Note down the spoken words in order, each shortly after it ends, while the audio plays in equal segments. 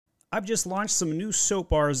I've just launched some new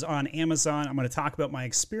soap bars on Amazon. I'm going to talk about my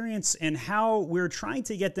experience and how we're trying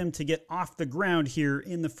to get them to get off the ground here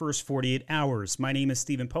in the first 48 hours. My name is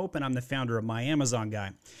Stephen Pope, and I'm the founder of My Amazon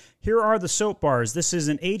Guy. Here are the soap bars. This is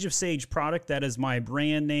an Age of Sage product. That is my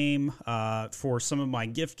brand name for some of my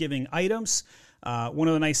gift-giving items. One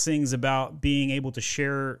of the nice things about being able to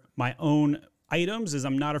share my own items is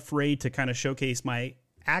I'm not afraid to kind of showcase my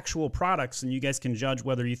actual products, and you guys can judge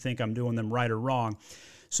whether you think I'm doing them right or wrong.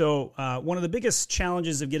 So one of the biggest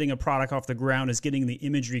challenges of getting a product off the ground is getting the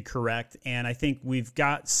imagery correct, and I think we've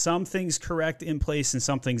got some things correct in place and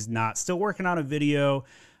some things not. Still working on a video.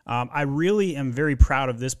 I really am very proud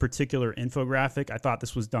of this particular infographic. I thought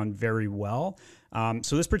this was done very well.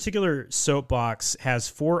 So this particular soapbox has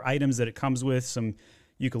 4 items that it comes with: some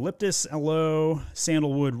eucalyptus aloe,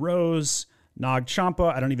 sandalwood rose, Nag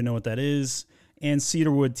Champa, I don't even know what that is, and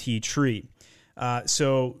cedarwood tea tree.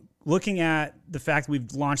 So looking at the fact that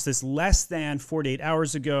we've launched this less than 48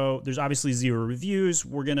 hours ago, there's obviously 0 reviews.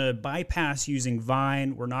 We're going to bypass using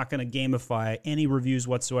Vine. We're not going to gamify any reviews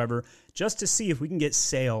whatsoever, just to see if we can get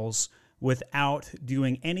sales without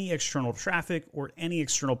doing any external traffic or any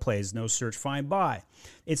external plays. No search, find, buy.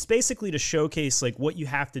 It's basically to showcase like what you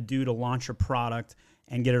have to do to launch a product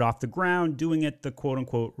and get it off the ground, doing it the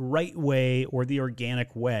quote-unquote right way or the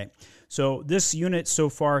organic way. So this unit so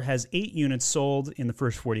far has 8 units sold in the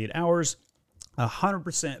first 48 hours,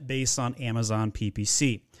 100% based on Amazon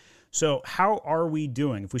PPC. So how are we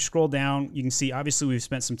doing? If we scroll down, you can see obviously we've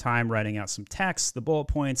spent some time writing out some text, the bullet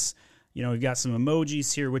points. You know, we've got some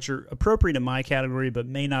emojis here, which are appropriate in my category, but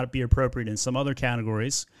may not be appropriate in some other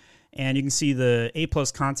categories. And you can see the A+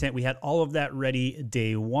 content. We had all of that ready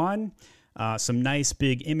day one. Some nice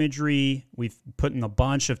big imagery. We've put in a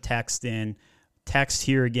bunch of text in. Text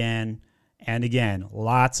here again and again.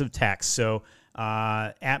 Lots of text. So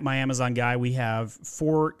at My Amazon Guy, we have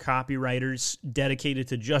 4 copywriters dedicated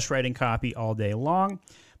to just writing copy all day long.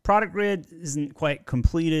 Product grid isn't quite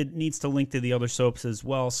completed. Needs to link to the other soaps as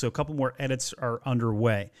well. So a couple more edits are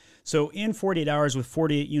underway. So in 48 hours with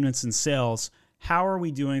 48 units in sales, how are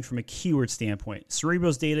we doing from a keyword standpoint?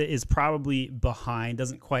 Cerebro's data is probably behind,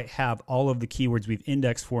 doesn't quite have all of the keywords we've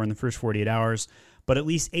indexed for in the first 48 hours, but at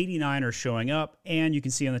least 89 are showing up, and you can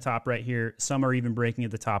see on the top right here, some are even breaking at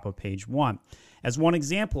the top of page 1. As one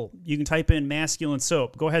example, you can type in masculine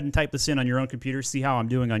soap. Go ahead and type this in on your own computer, see how I'm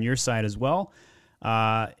doing on your side as well.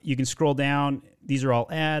 You can scroll down. These are all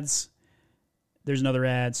ads. There's another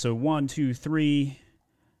ad. So 1, 2, 3.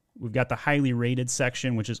 We've got the highly rated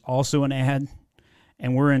section, which is also an ad.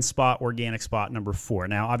 And we're in organic spot number 4.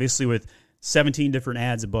 Now, obviously, with 17 different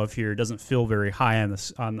ads above here, it doesn't feel very high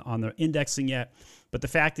on the indexing yet. But the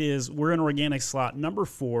fact is, we're in organic slot number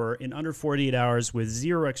 4 in under 48 hours with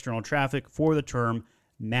 0 external traffic for the term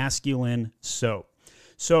masculine soap.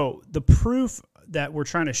 So the proof that we're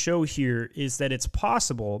trying to show here is that it's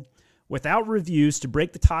possible without reviews to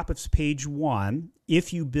break the top of page 1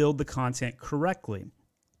 if you build the content correctly.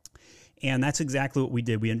 And that's exactly what we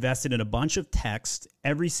did. We invested in a bunch of text.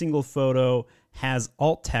 Every single photo has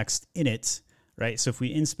alt text in it, right? So if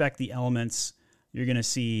we inspect the elements, you're going to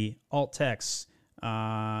see alt text.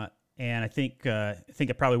 And I think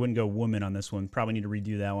I probably wouldn't go woman on this one. Probably need to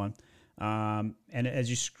redo that one. And as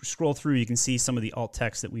you scroll through, you can see some of the alt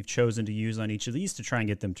text that we've chosen to use on each of these to try and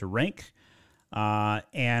get them to rank.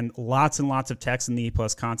 And lots of text in the A+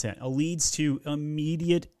 content. It leads to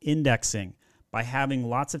immediate indexing by having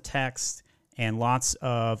lots of text and lots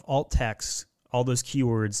of alt text, all those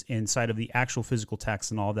keywords inside of the actual physical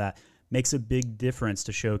text and all that makes a big difference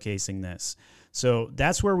to showcasing this. So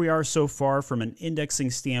that's where we are so far from an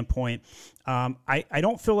indexing standpoint. I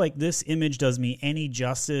don't feel like this image does me any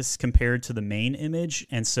justice compared to the main image,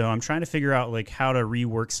 and so I'm trying to figure out like how to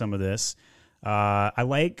rework some of this. I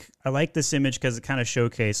like this image because it kind of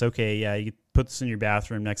showcases, okay, yeah, you put this in your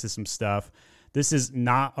bathroom next to some stuff. This is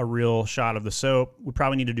not a real shot of the soap. We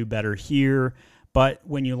probably need to do better here. But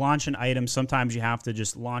when you launch an item, sometimes you have to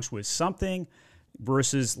just launch with something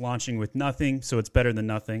versus launching with nothing, so it's better than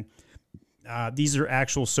nothing. These are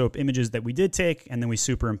actual soap images that we did take, and then we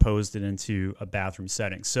superimposed it into a bathroom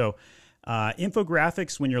setting. So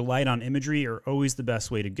infographics, when you're light on imagery, are always the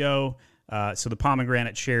best way to go. So the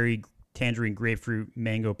pomegranate, cherry, tangerine, grapefruit,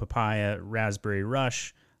 mango, papaya, raspberry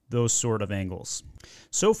rush, those sort of angles.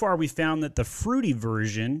 So far, we found that the fruity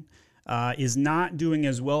version is not doing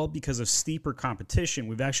as well because of steeper competition.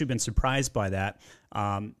 We've actually been surprised by that.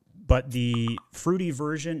 But the fruity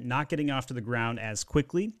version not getting off to the ground as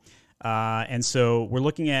quickly. And so we're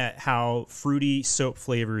looking at how fruity soap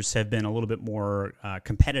flavors have been a little bit more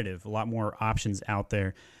competitive, a lot more options out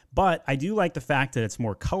there. But I do like the fact that it's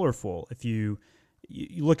more colorful. If you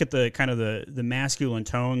you look at the kind of the masculine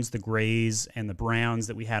tones, the grays and the browns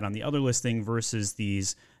that we had on the other listing versus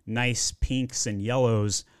these nice pinks and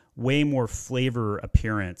yellows, way more flavor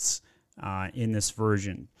appearance in this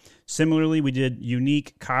version. Similarly, we did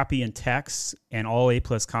unique copy and text and all A+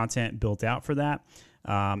 content built out for that.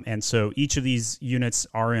 And so each of these units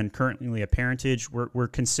are in currently a parentage. We're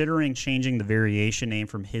considering changing the variation name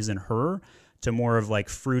from his and her to more of like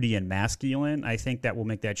fruity and masculine. I think that will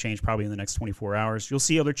make that change probably in the next 24 hours. You'll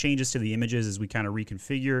see other changes to the images as we kind of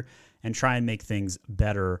reconfigure and try and make things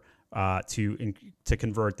better to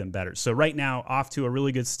convert them better. So right now, off to a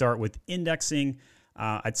really good start with indexing.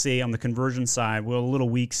 I'd say on the conversion side, we're a little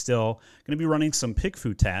weak still. Going to be running some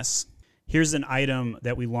PickFu tests. Here's an item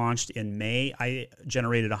that we launched in May. I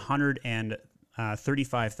generated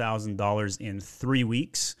 $135,000 in 3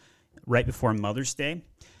 weeks, right before Mother's Day.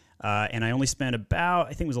 And I only spent about,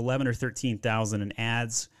 I think it was 11 or 13,000 in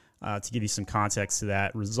ads to give you some context to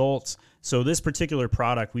that result. So this particular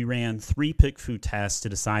product, we ran 3 PickFu tests to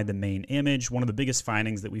decide the main image. One of the biggest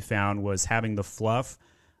findings that we found was having the fluff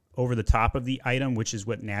over the top of the item, which is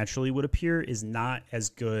what naturally would appear, is not as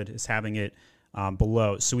good as having it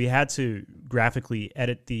below. So we had to graphically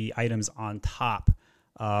edit the items on top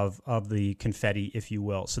of the confetti, if you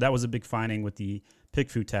will. So that was a big finding with the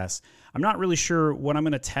PickFu test. I'm not really sure what I'm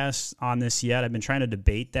going to test on this yet. I've been trying to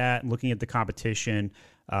debate that, looking at the competition.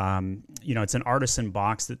 It's an artisan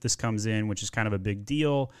box that this comes in, which is kind of a big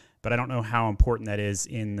deal, but I don't know how important that is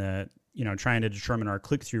in the, trying to determine our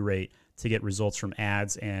click-through rate to get results from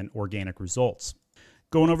ads and organic results.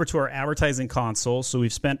 Going over to our advertising console, so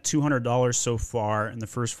we've spent $200 so far in the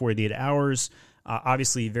first 48 hours.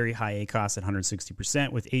 Obviously, very high ACoS at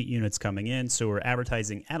 160% with 8 units coming in. So we're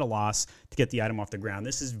advertising at a loss to get the item off the ground.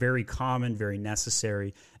 This is very common, very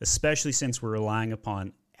necessary, especially since we're relying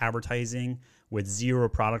upon advertising with 0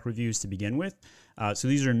 product reviews to begin with. So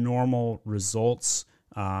these are normal results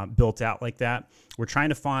built out like that. We're trying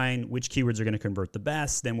to find which keywords are going to convert the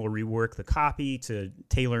best. Then we'll rework the copy to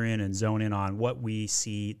tailor in and zone in on what we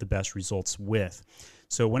see the best results with.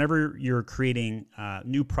 So whenever you're creating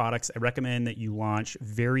new products, I recommend that you launch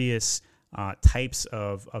various types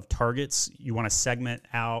of targets. You want to segment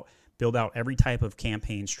out, build out every type of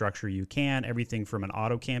campaign structure you can, everything from an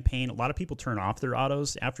auto campaign. A lot of people turn off their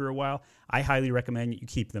autos after a while. I highly recommend you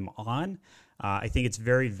keep them on. I think it's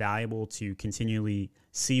very valuable to continually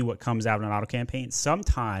see what comes out in an auto campaign.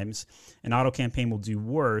 Sometimes an auto campaign will do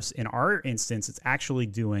worse. In our instance, it's actually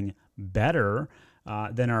doing better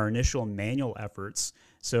than our initial manual efforts.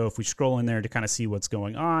 So if we scroll in there to kind of see what's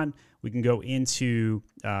going on, we can go into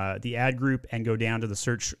the ad group and go down to the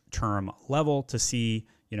search term level to see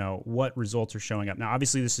what results are showing up. Now,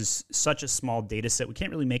 obviously, this is such a small data set. We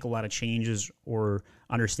can't really make a lot of changes or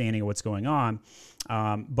understanding of what's going on.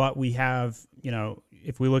 But we have,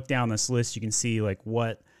 if we look down this list, you can see like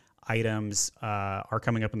what items are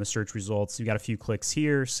coming up in the search results. You got a few clicks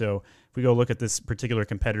here. So if we go look at this particular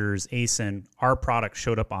competitor's ASIN, our product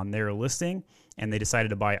showed up on their listing and they decided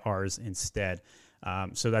to buy ours instead.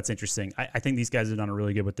 So that's interesting. I think these guys have done a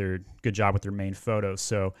really good job with their main photos.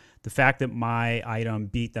 So the fact that my item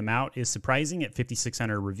beat them out is surprising at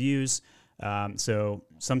 5,600 reviews. So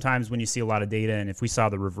sometimes when you see a lot of data, and if we saw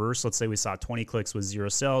the reverse, let's say we saw 20 clicks with 0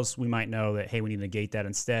 sales, we might know that, hey, we need to negate that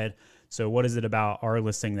instead. So what is it about our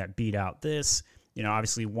listing that beat out this?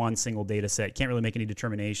 Obviously one single data set, can't really make any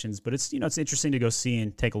determinations, but it's interesting to go see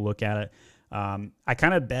and take a look at it. I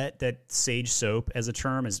kind of bet that Sage Soap as a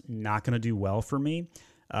term is not going to do well for me.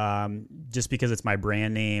 Just because it's my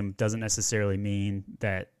brand name doesn't necessarily mean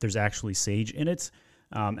that there's actually sage in it.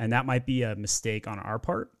 And that might be a mistake on our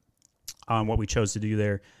part on what we chose to do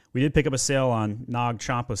there. We did pick up a sale on Nag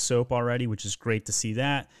Champa soap already, which is great to see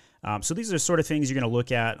that. So these are the sort of things you're going to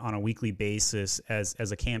look at on a weekly basis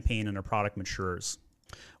as a campaign and a product matures.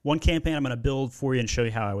 One campaign I'm going to build for you and show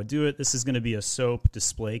you how I would do it. This is going to be a soap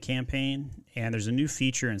display campaign, and there's a new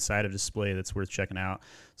feature inside of display that's worth checking out.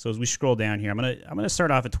 So as we scroll down here, I'm going to start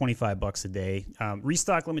off at $25 a day.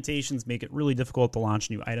 Restock limitations make it really difficult to launch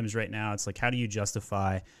new items right now. It's like, how do you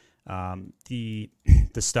justify the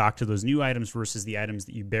stock to those new items versus the items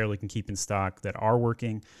that you barely can keep in stock that are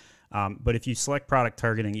working? But if you select product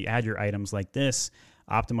targeting, you add your items like this,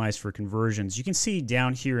 optimized for conversions. You can see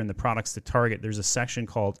down here in the products to target, there's a section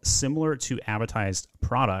called similar to advertised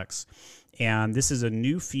products. And this is a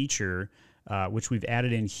new feature, which we've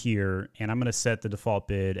added in here. And I'm going to set the default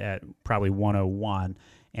bid at probably 101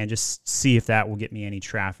 and just see if that will get me any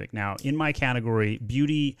traffic. Now, in my category,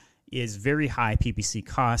 beauty is very high PPC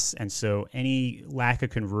costs, and so any lack of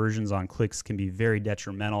conversions on clicks can be very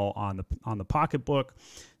detrimental on the pocketbook.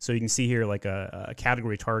 So you can see here like a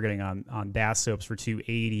category targeting on bath soaps for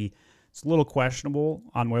 $2.80. It's a little questionable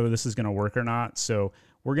on whether this is going to work or not. So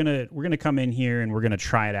we're gonna come in here and we're gonna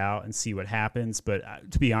try it out and see what happens. But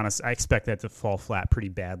to be honest, I expect that to fall flat pretty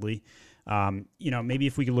badly. Maybe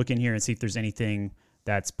if we could look in here and see if there's anything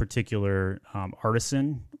that's particular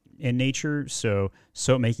artisan in nature. So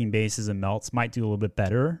soap making bases and melts might do a little bit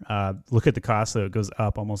better. Look at the cost, though. It goes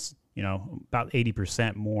up almost, about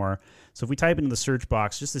 80% more. So if we type into the search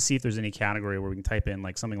box just to see if there's any category where we can type in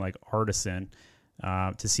like something like artisan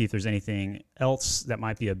to see if there's anything else that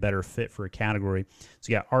might be a better fit for a category.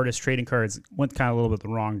 So yeah, artist trading cards went kind of a little bit the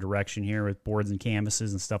wrong direction here with boards and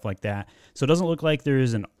canvases and stuff like that. So it doesn't look like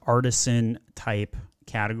there's an artisan type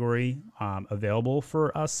category available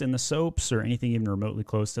for us in the soaps or anything even remotely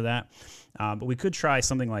close to that. But we could try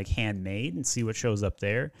something like handmade and see what shows up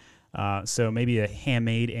there. So maybe a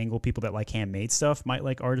handmade angle. People that like handmade stuff might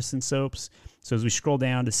like artisan soaps. So as we scroll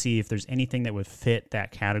down to see if there's anything that would fit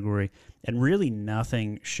that category, and really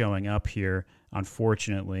nothing showing up here,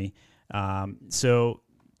 unfortunately. So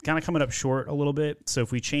kind of coming up short a little bit. So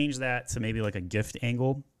if we change that to maybe like a gift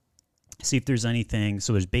angle, see if there's anything.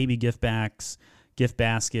 So there's baby gift backs, gift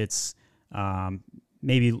baskets,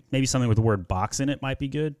 maybe something with the word box in it might be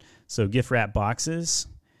good. So gift wrap boxes.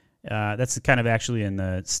 That's kind of actually in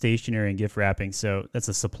the stationery and gift wrapping. So that's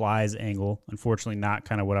a supplies angle. Unfortunately, not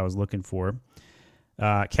kind of what I was looking for.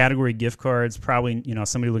 Category gift cards, probably,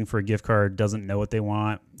 somebody looking for a gift card doesn't know what they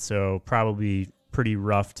want. So probably pretty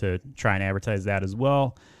rough to try and advertise that as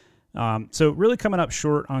well. So really coming up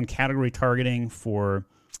short on category targeting for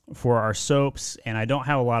our soaps. And I don't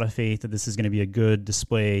have a lot of faith that this is going to be a good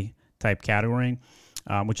display type category.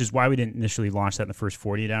 Which is why we didn't initially launch that in the first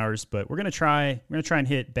 48 hours. But we're gonna try and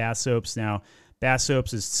hit bath soaps now. Bath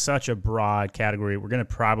soaps is such a broad category. We're gonna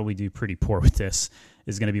probably do pretty poor with this,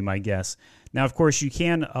 is gonna be my guess. Now, of course, you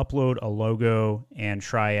can upload a logo and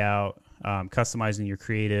try out customizing your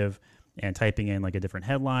creative and typing in like a different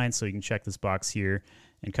headline. So you can check this box here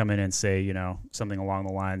and come in and say, something along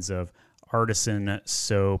the lines of artisan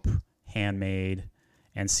soap, handmade,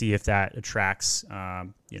 and see if that attracts,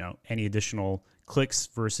 any additional clicks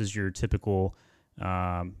versus your typical.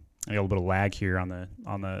 I got a little bit of lag here on the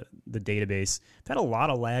database. I've had a lot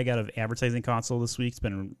of lag out of Advertising Console this week. It's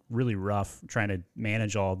been really rough trying to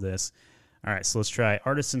manage all of this. All right, so let's try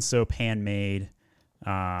artisan soap handmade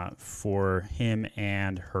for him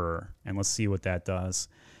and her, and let's see what that does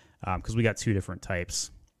because we got two different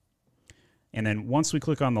types. And then once we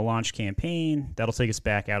click on the launch campaign, that'll take us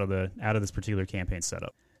back out of this particular campaign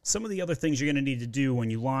setup. Some of the other things you're going to need to do when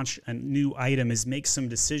you launch a new item is make some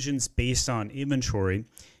decisions based on inventory.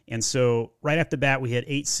 And so right off the bat, we had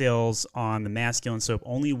 8 sales on the masculine soap,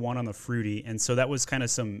 only 1 on the fruity. And so that was kind of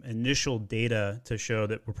some initial data to show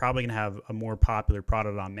that we're probably going to have a more popular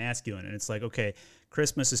product on masculine. And it's like, okay,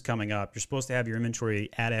 Christmas is coming up. You're supposed to have your inventory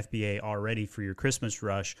at FBA already for your Christmas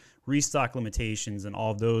rush, restock limitations and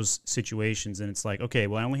all of those situations. And it's like, okay,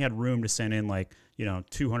 well, I only had room to send in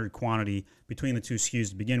 200 quantity between the 2 SKUs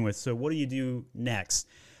to begin with. So what do you do next?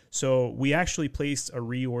 So we actually placed a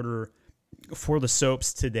reorder for the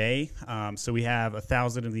soaps today. So we have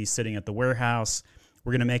 1,000 of these sitting at the warehouse.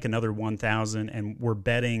 We're going to make another 1,000, and we're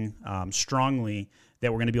betting strongly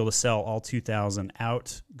that we're going to be able to sell all 2,000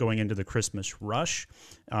 out going into the Christmas rush.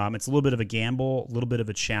 It's a little bit of a gamble, a little bit of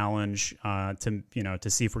a challenge to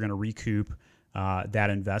see if we're going to recoup that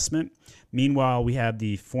investment. Meanwhile, we have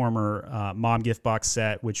the former mom gift box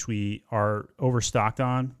set, which we are overstocked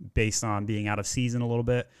on based on being out of season a little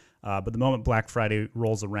bit. But the moment Black Friday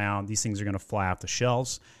rolls around, these things are going to fly off the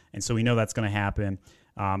shelves. And so we know that's going to happen.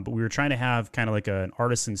 But we were trying to have kind of like an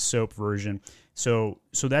artisan soap version. So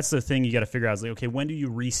that's the thing you got to figure out is like, okay, when do you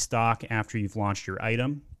restock after you've launched your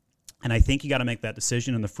item? And I think you got to make that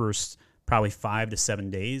decision in the first probably 5 to 7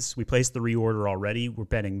 days. We placed the reorder already. We're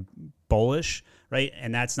betting bullish, right?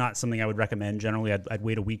 And that's not something I would recommend. Generally, I'd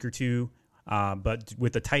wait a week or two. But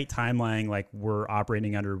with the tight timeline like we're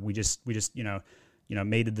operating under, we just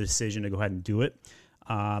made the decision to go ahead and do it.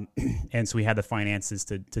 And so we had the finances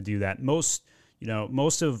to do that. Most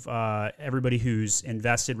of everybody who's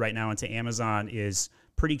invested right now into Amazon is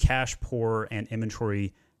pretty cash poor and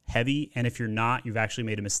inventory heavy. And if you're not, you've actually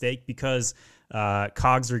made a mistake because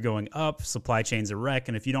COGS are going up, supply chains are wrecked.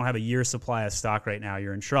 And if you don't have a year's supply of stock right now,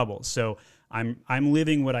 you're in trouble. So I'm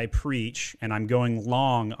living what I preach, and I'm going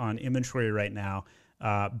long on inventory right now,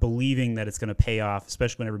 believing that it's going to pay off,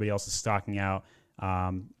 especially when everybody else is stocking out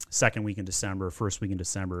second week in December, first week in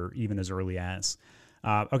December, even as early as.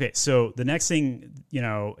 Okay, so the next thing, you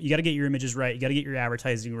got to get your images right. You got to get your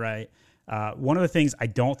advertising right. One of the things I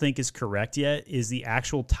don't think is correct yet is the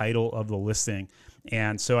actual title of the listing.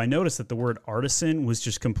 And so I noticed that the word artisan was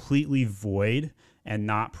just completely void and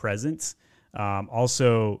not present.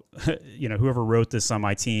 Also, whoever wrote this on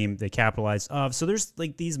my team, they capitalized of. So there's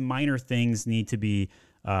like these minor things need to be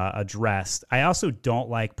addressed. I also don't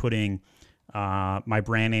like putting my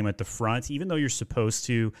brand name at the front, even though you're supposed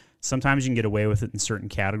to. Sometimes you can get away with it in certain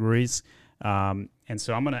categories. And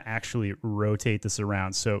so I'm going to actually rotate this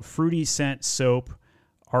around. So Fruity Scent Soap,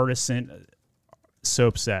 Artisan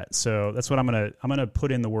Soap Set. So that's what I'm going to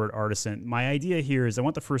put in the word artisan. My idea here is I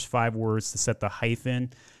want the first 5 words to set the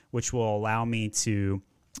hyphen, which will allow me to,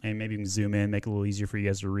 and maybe you can zoom in, make it a little easier for you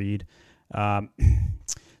guys to read.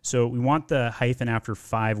 So we want the hyphen after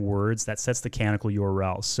 5 words. That sets the canonical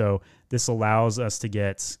URL. So this allows us to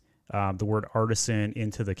get the word artisan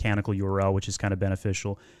into the canonical URL, which is kind of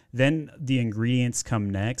beneficial. Then the ingredients come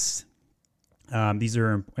next. These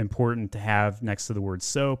are important to have next to the word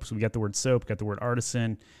soap. So we got the word soap, got the word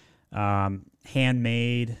artisan,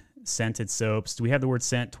 handmade, scented soaps. Do we have the word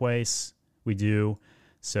scent twice? We do.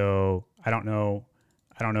 So I don't know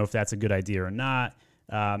if that's a good idea or not.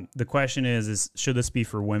 The question is should this be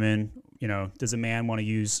for women? Does a man want to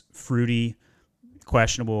use fruity?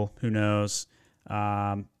 Questionable. Who knows?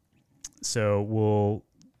 So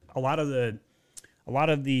a lot of the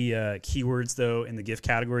keywords though in the gift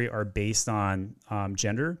category are based on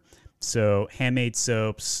gender. So handmade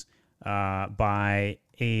soaps by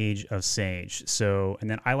age of sage. So, and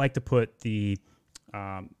then I like to put the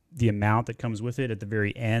amount that comes with it at the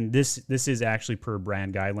very end. This is actually per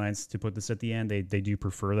brand guidelines to put this at the end. They do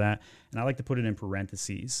prefer that. And I like to put it in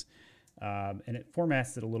parentheses. And it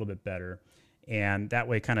formats it a little bit better. And that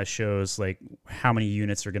way kind of shows like how many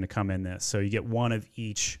units are going to come in this. So you get one of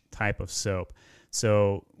each type of soap.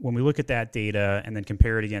 So when we look at that data and then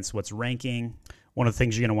compare it against what's ranking, one of the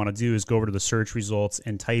things you're going to want to do is go over to the search results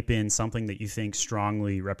and type in something that you think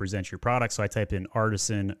strongly represents your product. So I type in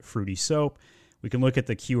artisan fruity soap. We can look at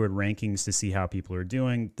the keyword rankings to see how people are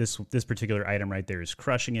doing. This particular item right there is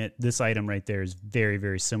crushing it. This item right there is very,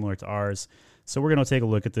 very similar to ours. So we're going to take a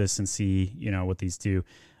look at this and see, what these do.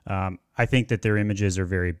 I think that their images are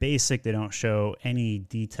very basic. They don't show any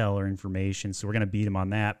detail or information. So we're going to beat them on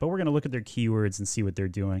that. But we're going to look at their keywords and see what they're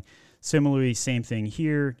doing. Similarly, same thing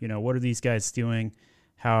here. What are these guys doing?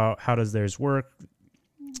 How does theirs work?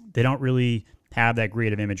 They don't really have that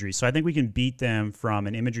great of imagery. So I think we can beat them from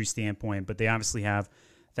an imagery standpoint, but they obviously have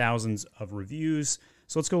thousands of reviews.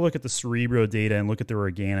 So let's go look at the Cerebro data and look at their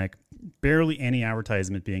organic. Barely any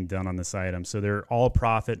advertisement being done on this item. So they're all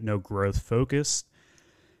profit, no growth focused.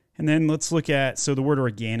 And then let's look at, so the word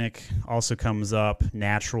organic also comes up,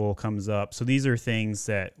 natural comes up. So these are things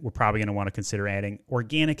that we're probably going to want to consider adding.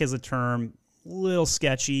 Organic as a term, little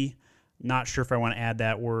sketchy. Not sure if I want to add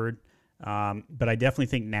that word. But I definitely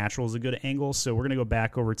think natural is a good angle. So we're going to go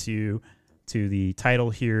back over to the title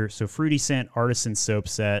here. So Fruity Scent Artisan Soap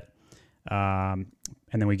Set. And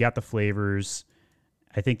then we got the flavors.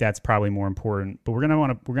 I think that's probably more important. But we're going to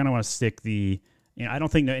want to stick the, I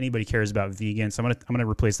don't think that anybody cares about vegan. So I'm going to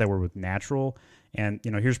replace that word with natural. And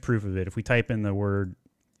here's proof of it. If we type in the word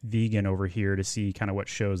vegan over here to see kind of what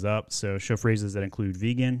shows up. So show phrases that include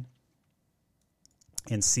vegan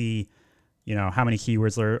and see how many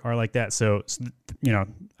keywords are like that. So,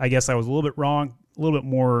 I guess I was a little bit wrong, a little bit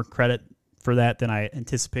more credit for that than I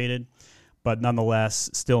anticipated, but nonetheless,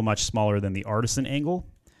 still much smaller than the artisan angle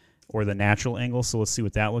or the natural angle. So let's see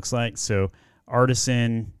what that looks like. So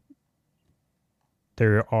artisan,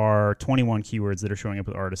 there are 21 keywords that are showing up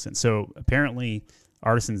with artisan. So apparently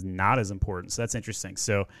artisan's not as important. So that's interesting.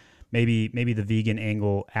 So maybe the vegan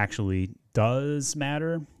angle actually does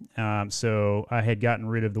matter. So I had gotten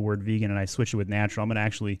rid of the word vegan and I switched it with natural. I'm going to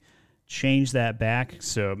actually change that back.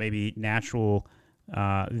 So maybe natural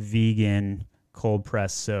vegan cold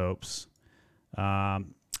press soaps.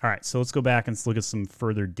 All right, so let's go back and look at some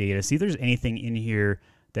further data. See if there's anything in here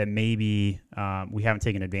that maybe we haven't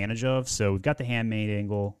taken advantage of. So we've got the handmade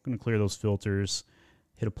angle. I'm going to clear those filters,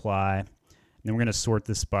 hit apply. And then we're going to sort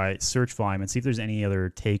this by search volume and see if there's any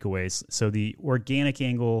other takeaways. So the organic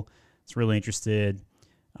angle, it's really interested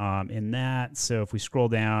in that. So if we scroll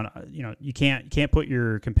down, you can't put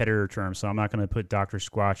your competitor terms. So I'm not going to put Dr.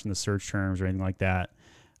 Squatch in the search terms or anything like that.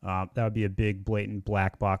 That would be a big, blatant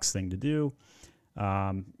black box thing to do.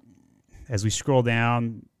 As we scroll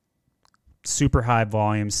down, super high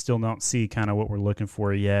volumes, still don't see kind of what we're looking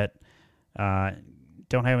for yet.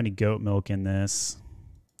 Don't have any goat milk in this.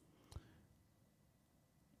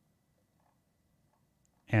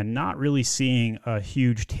 And not really seeing a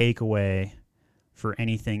huge takeaway for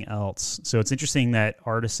anything else. So it's interesting that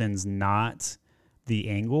Artisan's not the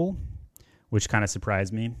angle, which kind of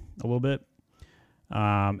surprised me a little bit.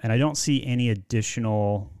 And I don't see any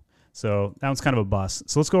additional, so that one's kind of a bust.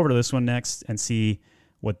 So let's go over to this one next and see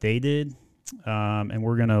what they did. And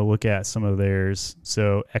we're going to look at some of theirs.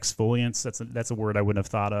 So exfoliants, that's a word I wouldn't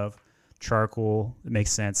have thought of. Charcoal, it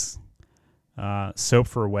makes sense. Soap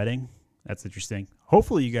for a wedding, that's interesting.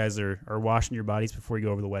 Hopefully you guys are washing your bodies before you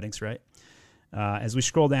go over the weddings, right? As we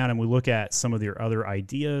scroll down and we look at some of their other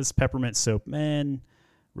ideas, peppermint soap men,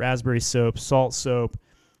 raspberry soap, salt soap,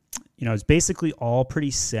 it's basically all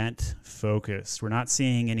pretty scent focused. We're not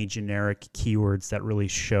seeing any generic keywords that really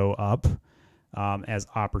show up as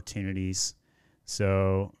opportunities.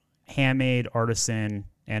 So handmade, artisan,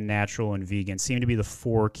 and natural and vegan seem to be the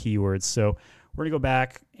 4 keywords. So we're going to go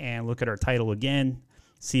back and look at our title again,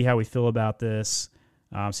 see how we feel about this.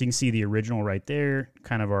 So you can see the original right there,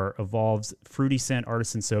 kind of our evolved fruity scent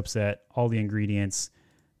artisan soap set, all the ingredients.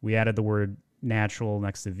 We added the word natural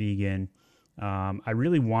next to vegan. I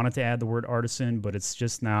really wanted to add the word artisan, but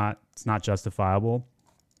it's not justifiable.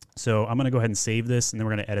 So I'm going to go ahead and save this, and then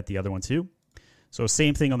we're going to edit the other one too. So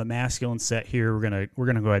same thing on the masculine set here. We're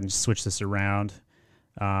going to go ahead and switch this around.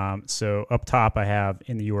 So up top, I have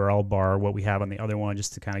in the URL bar what we have on the other one,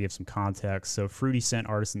 just to kind of give some context. So fruity scent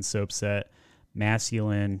artisan soap set,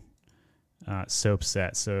 masculine soap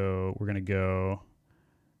set. So we're going to go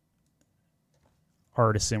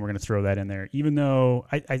artisan. We're going to throw that in there, even though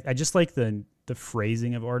I just like the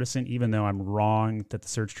phrasing of artisan, even though I'm wrong that the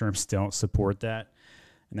search terms don't support that.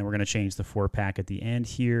 And then we're going to change the 4-pack at the end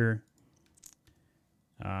here.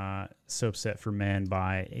 Soap set for men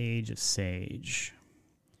by Age of Sage.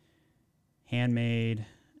 Handmade.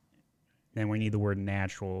 Then we need the word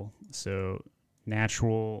natural. So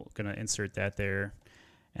natural, going to insert that there.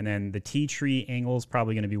 And then the tea tree angle is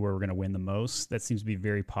probably going to be where we're going to win the most. That seems to be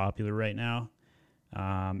very popular right now.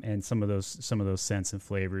 And some of those scents and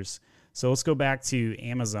flavors. So let's go back to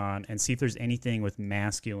Amazon and see if there's anything with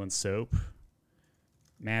masculine soap,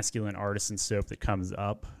 masculine artisan soap that comes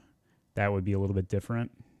up. That would be a little bit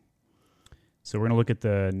different. So we're going to look at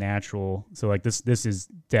the natural. So like this is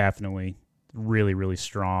definitely really, really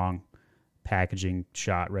strong packaging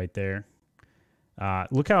shot right there.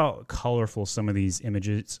 Look how colorful some of these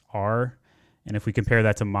images are. And if we compare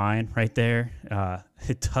that to mine right there,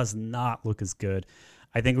 it does not look as good.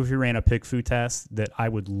 I think if we ran a PickFu test that I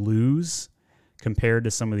would lose compared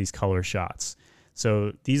to some of these color shots.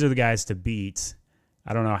 So these are the guys to beat.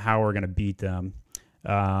 I don't know how we're going to beat them.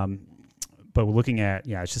 But we're looking at,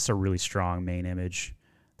 it's just a really strong main image.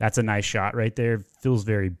 That's a nice shot right there. Feels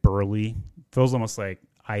very burly. Feels almost like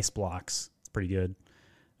ice blocks. It's pretty good.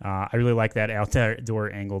 I really like that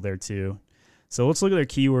outdoor angle there too. So let's look at their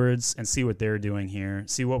keywords and see what they're doing here.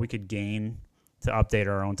 See what we could gain to update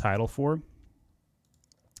our own title for.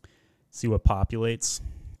 See what populates.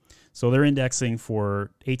 So they're indexing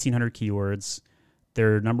for 1,800 keywords.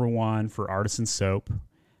 They're number 1 for artisan soap,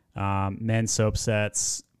 men's soap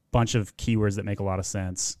sets, bunch of keywords that make a lot of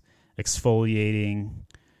sense. Exfoliating.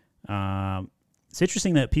 It's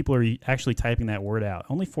interesting that people are actually typing that word out.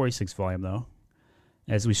 Only 46 volume though.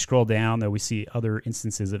 As we scroll down, though, we see other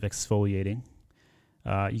instances of exfoliating.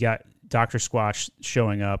 You got Dr. Squatch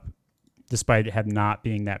showing up, despite it not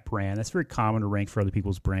being that brand. That's very common to rank for other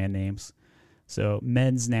people's brand names. So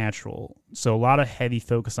men's natural. So a lot of heavy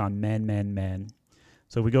focus on men.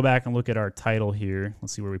 So if we go back and look at our title here,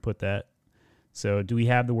 let's see where we put that. So do we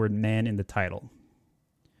have the word men in the title?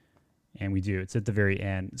 And we do. It's at the very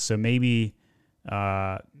end. So maybe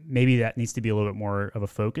that needs to be a little bit more of a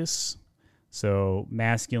focus. So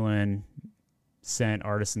masculine scent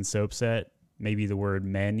artisan soap set, maybe the word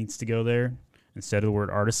men needs to go there instead of the word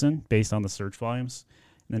artisan based on the search volumes.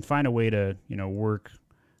 And then find a way to,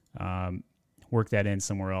 work that in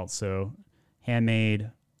somewhere else. So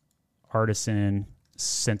handmade, artisan,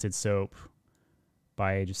 scented soap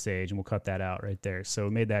by Age of Sage, and we'll cut that out right there. So we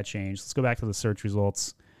made that change. Let's go back to the search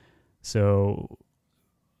results. So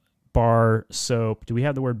bar soap. Do we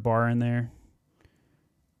have the word bar in there?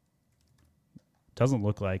 Doesn't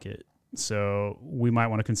look like it. So we might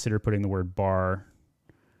want to consider putting the word bar.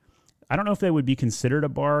 I don't know if they would be considered a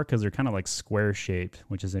bar because they're kind of like square shaped,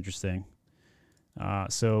 which is interesting.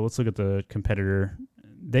 So let's look at the competitor.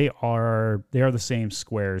 They are the same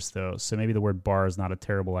squares though. So maybe the word bar is not a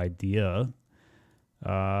terrible idea.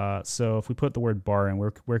 So if we put the word bar in,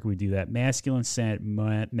 where can we do that? Masculine scent,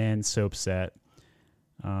 men's soap set.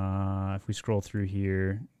 If we scroll through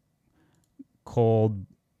here, cold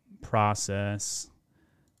process,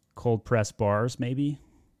 cold pressed bars, maybe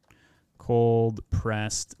cold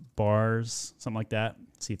pressed bars, something like that.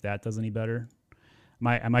 See if that does any better.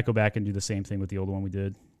 I might go back and do the same thing with the old one we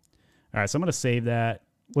did. All right, so I'm going to save that.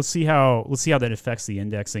 Let's see how that affects the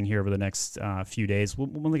indexing here over the next few days.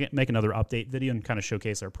 We'll make another update video and kind of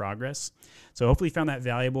showcase our progress. So hopefully you found that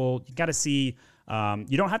valuable. You got to see,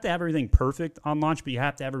 you don't have to have everything perfect on launch, but you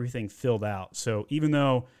have to have everything filled out. So even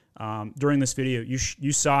though during this video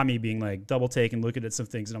you saw me being like double take and looking at some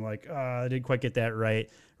things, and I'm like, I didn't quite get that right?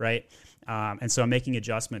 And so I'm making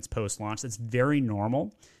adjustments post launch. That's very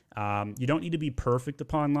normal. You don't need to be perfect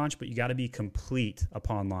upon launch, but you got to be complete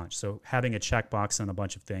upon launch. So having a checkbox on a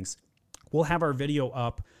bunch of things. We'll have our video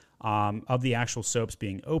up of the actual soaps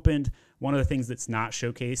being opened. One of the things that's not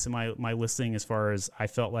showcased in my listing, as far as I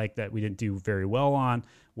felt like that we didn't do very well on,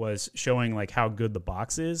 was showing like how good the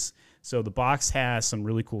box is. So the box has some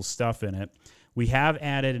really cool stuff in it. We have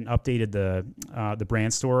added and updated the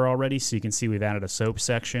brand store already, so you can see we've added a soap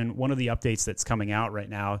section. One of the updates that's coming out right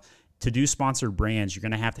now, to do sponsored brands, you're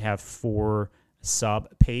going to have 4 sub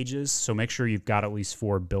pages. So make sure you've got at least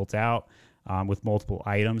 4 built out with multiple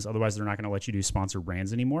items. Otherwise, they're not going to let you do sponsored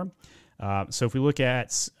brands anymore. So if we look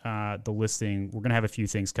at the listing, we're going to have a few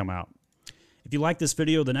things come out. If you like this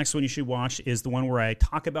video, the next one you should watch is the one where I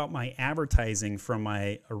talk about my advertising from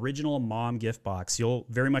my original mom gift box. You'll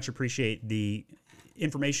very much appreciate the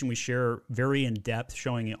information we share, very in depth,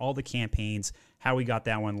 showing you all the campaigns, how we got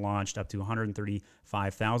that one launched up to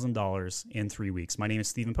 $135,000 in 3 weeks. My name is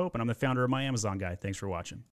Stephen Pope, and I'm the founder of My Amazon Guy. Thanks for watching.